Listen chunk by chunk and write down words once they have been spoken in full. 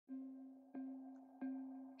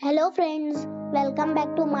Hello friends, welcome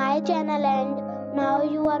back to my channel and now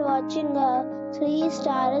you are watching a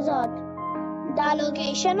 3-star resort. The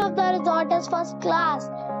location of the resort is first class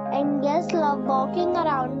and guests love walking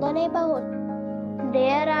around the neighborhood.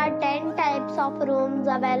 There are 10 types of rooms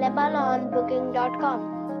available on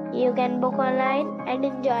booking.com. You can book online and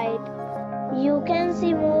enjoy it. You can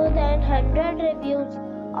see more than 100 reviews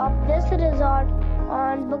of this resort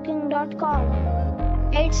on booking.com.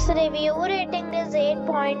 Its review rating is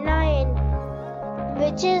 8.9,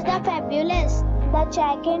 which is the fabulous. The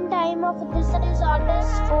check-in time of this resort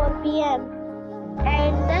is 4 p.m.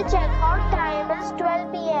 and the check-out time is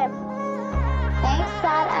 12 p.m. Pets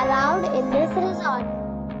are allowed in this resort.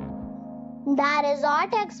 The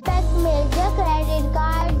resort expects major credit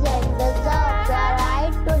cards and reserves the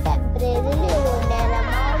right to temporarily hold an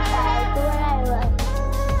amount prior to arrival.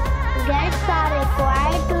 Guests are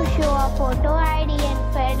required to show a photo ID and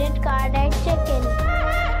credit card at check-in.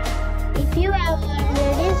 If you have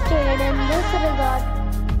already stayed in this resort,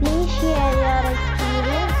 please share your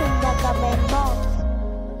experience in the comment box.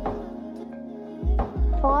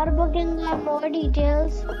 For booking or more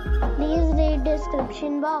details, please read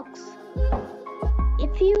description box.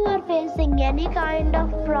 If you are facing any kind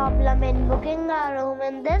of problem in booking a room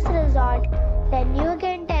in this resort, then you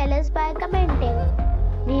can tell us by commenting.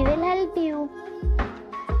 We will help you.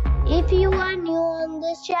 If you are new on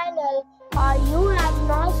this channel or you have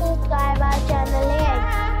not subscribed our channel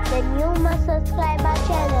yet, then you must subscribe our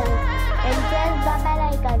channel and press the bell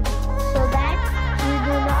icon so that you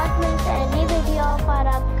do not miss any video of our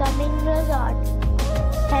upcoming resort.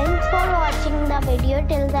 Thanks for watching the video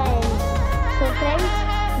till the end. So friends,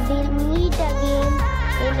 we'll meet again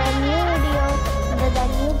in a new video with a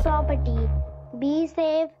new property. Be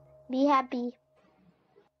safe, be happy.